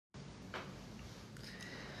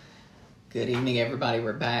Good evening, everybody.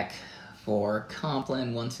 We're back for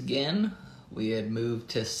Compline once again. We had moved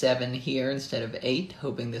to 7 here instead of 8,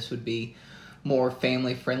 hoping this would be more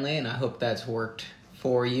family-friendly, and I hope that's worked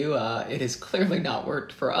for you. It has clearly not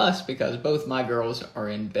worked for us because both my girls are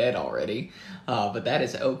in bed already, but that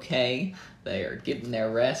is okay. They are getting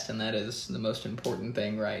their rest, and that is the most important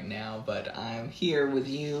thing right now. But I'm here with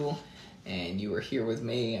you, and you are here with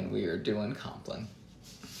me, and we are doing Compline.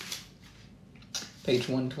 Page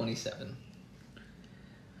 127.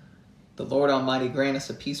 The Lord Almighty grant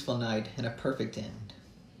us a peaceful night and a perfect end.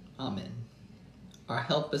 Amen. Our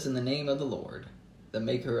help is in the name of the Lord, the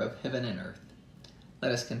maker of heaven and earth.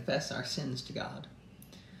 Let us confess our sins to God.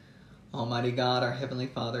 Almighty God, our heavenly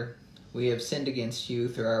Father, we have sinned against you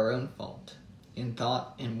through our own fault, in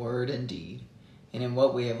thought, in word, and deed, and in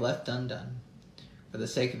what we have left undone. For the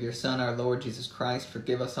sake of your Son, our Lord Jesus Christ,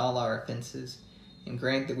 forgive us all our offenses, and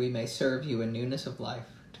grant that we may serve you in newness of life,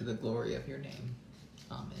 to the glory of your name.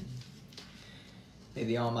 Amen. May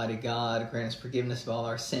the Almighty God grant us forgiveness of all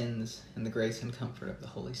our sins, and the grace and comfort of the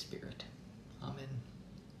Holy Spirit. Amen.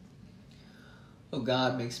 O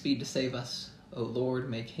God, make speed to save us. O Lord,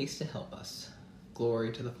 make haste to help us.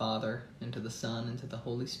 Glory to the Father, and to the Son, and to the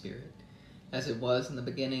Holy Spirit, as it was in the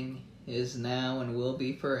beginning, is now, and will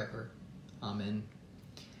be forever. Amen.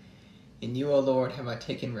 In you, O Lord, have I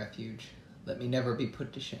taken refuge. Let me never be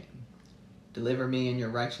put to shame. Deliver me in your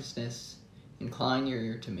righteousness. Incline your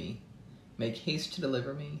ear to me. Make haste to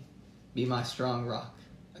deliver me. Be my strong rock,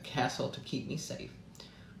 a castle to keep me safe.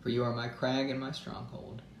 For you are my crag and my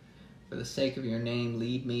stronghold. For the sake of your name,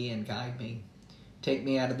 lead me and guide me. Take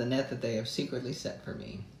me out of the net that they have secretly set for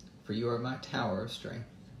me. For you are my tower of strength.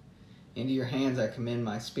 Into your hands I commend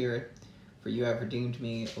my spirit. For you have redeemed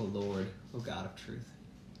me, O Lord, O God of truth.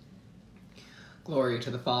 Glory to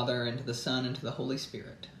the Father, and to the Son, and to the Holy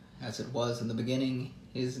Spirit, as it was in the beginning,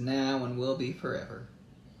 is now, and will be forever.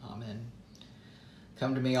 Amen.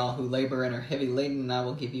 Come to me, all who labor and are heavy laden, and I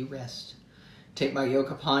will give you rest. Take my yoke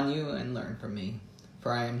upon you, and learn from me,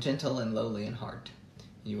 for I am gentle and lowly in heart,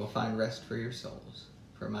 and you will find rest for your souls.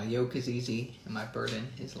 For my yoke is easy, and my burden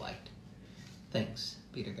is light. Thanks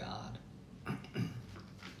be to God.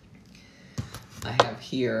 I have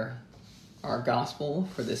here our gospel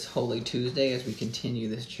for this Holy Tuesday as we continue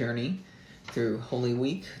this journey through Holy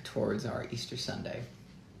Week towards our Easter Sunday.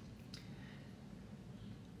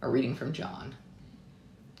 A reading from John.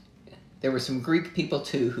 There were some Greek people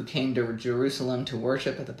too who came to Jerusalem to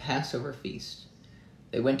worship at the Passover feast.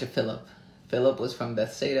 They went to Philip. Philip was from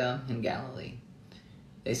Bethsaida in Galilee.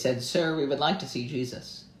 They said, "Sir, we would like to see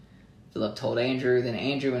Jesus." Philip told Andrew, then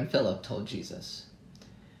Andrew and Philip told Jesus.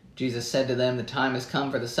 Jesus said to them, "The time has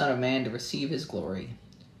come for the Son of Man to receive his glory.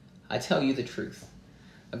 I tell you the truth.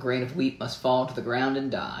 A grain of wheat must fall to the ground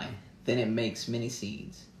and die, then it makes many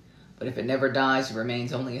seeds. But if it never dies, it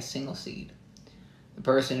remains only a single seed. The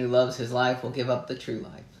person who loves his life will give up the true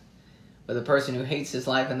life. But the person who hates his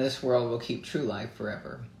life in this world will keep true life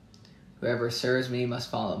forever. Whoever serves me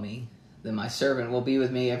must follow me. Then my servant will be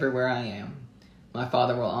with me everywhere I am. My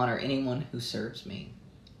Father will honor anyone who serves me.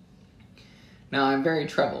 Now I am very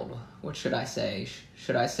troubled. What should I say?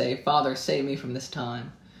 Should I say, 'Father, save me from this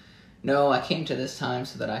time'? No, I came to this time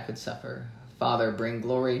so that I could suffer. Father, bring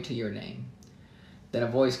glory to your name." Then a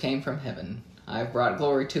voice came from heaven. "I have brought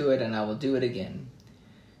glory to it, and I will do it again."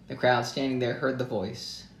 The crowd standing there heard the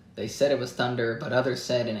voice. They said it was thunder, but others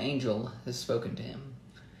said an angel has spoken to him.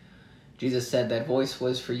 Jesus said, "That voice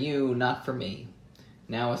was for you, not for me.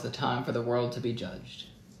 Now is the time for the world to be judged.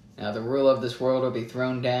 Now the rule of this world will be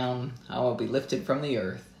thrown down. I will be lifted from the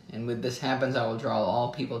earth, and when this happens, I will draw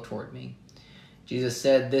all people toward me." Jesus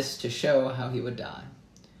said this to show how he would die.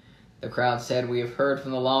 The crowd said, "We have heard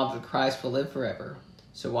from the law that Christ will live forever.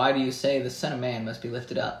 So why do you say the Son of Man must be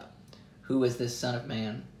lifted up? Who is this Son of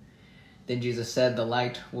Man?" Then Jesus said, "The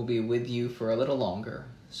light will be with you for a little longer.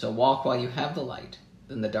 So walk while you have the light,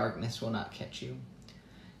 then the darkness will not catch you.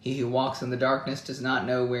 He who walks in the darkness does not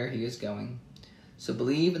know where he is going. So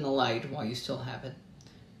believe in the light while you still have it.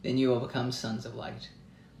 Then you will become sons of light."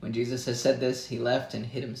 When Jesus had said this, he left and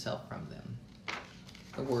hid himself from them.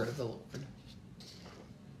 The word of the Lord.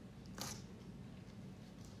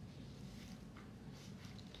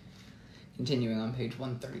 Continuing on page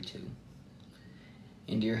 132.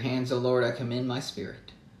 "Into your hands, O Lord, I commend my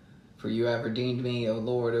spirit. For you have redeemed me, O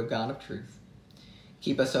Lord, O God of truth.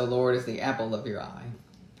 Keep us, O Lord, as the apple of your eye.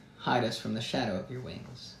 Hide us from the shadow of your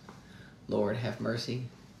wings. Lord, have mercy.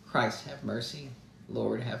 Christ, have mercy.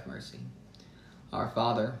 Lord, have mercy. Our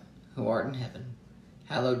Father, who art in heaven,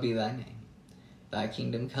 hallowed be thy name. Thy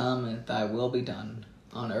kingdom come, and thy will be done,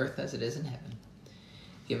 on earth as it is in heaven.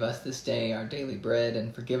 Give us this day our daily bread,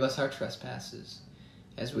 and forgive us our trespasses,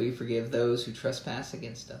 as we forgive those who trespass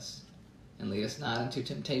against us. And lead us not into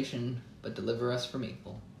temptation, but deliver us from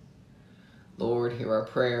evil. Lord, hear our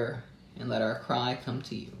prayer, and let our cry come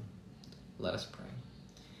to you. Let us pray.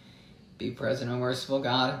 Be present, O merciful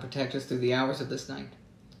God, and protect us through the hours of this night,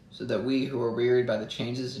 so that we who are wearied by the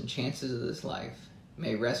changes and chances of this life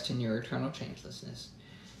may rest in your eternal changelessness,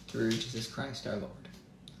 through Jesus Christ our Lord.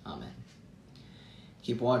 Amen.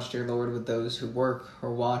 Keep watch, dear Lord, with those who work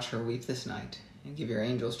or watch or weep this night, and give your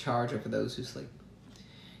angels charge over those who sleep.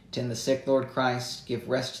 Tend the sick, Lord Christ, give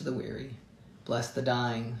rest to the weary. Bless the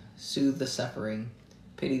dying, soothe the suffering,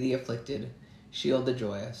 pity the afflicted, shield the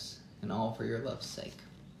joyous, and all for your love's sake.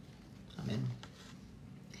 Amen.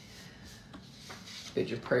 Bid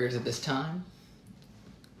your prayers at this time.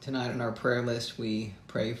 Tonight on our prayer list, we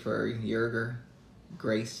pray for Yerger,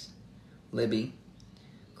 Grace, Libby,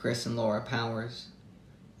 Chris and Laura Powers,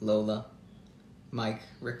 Lola, Mike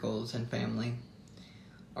Rickles and family,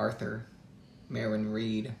 Arthur, Marin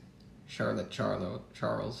Reed, Charlotte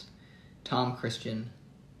Charles, Tom Christian,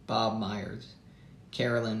 Bob Myers,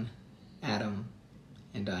 Carolyn, Adam,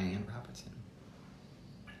 and Diane Robertson.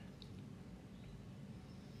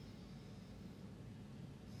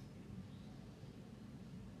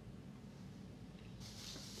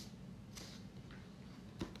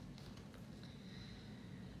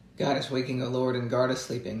 Guide us waking, O Lord, and guard us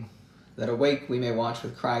sleeping, that awake we may watch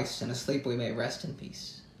with Christ, and asleep we may rest in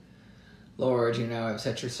peace. Lord, you know I have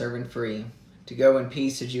set your servant free, to go in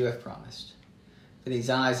peace as you have promised. For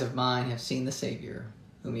these eyes of mine have seen the Savior,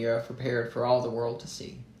 whom you have prepared for all the world to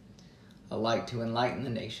see, a light to enlighten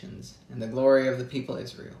the nations, and the glory of the people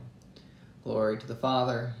Israel. Glory to the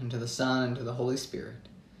Father, and to the Son, and to the Holy Spirit,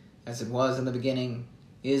 as it was in the beginning,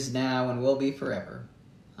 is now, and will be forever.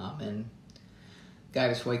 Amen.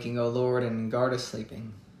 Guide us waking, O Lord, and guard us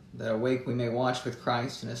sleeping, that awake we may watch with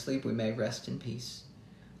Christ, and asleep we may rest in peace.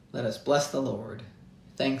 Let us bless the Lord.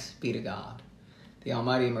 Thanks be to God. The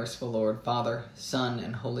Almighty, merciful Lord, Father, Son,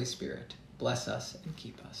 and Holy Spirit, bless us and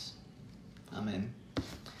keep us. Amen.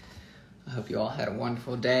 I hope you all had a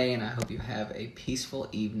wonderful day, and I hope you have a peaceful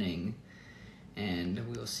evening. And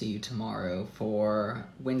we will see you tomorrow for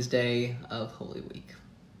Wednesday of Holy Week.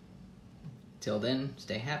 Till then,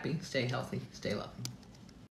 stay happy, stay healthy, stay loving.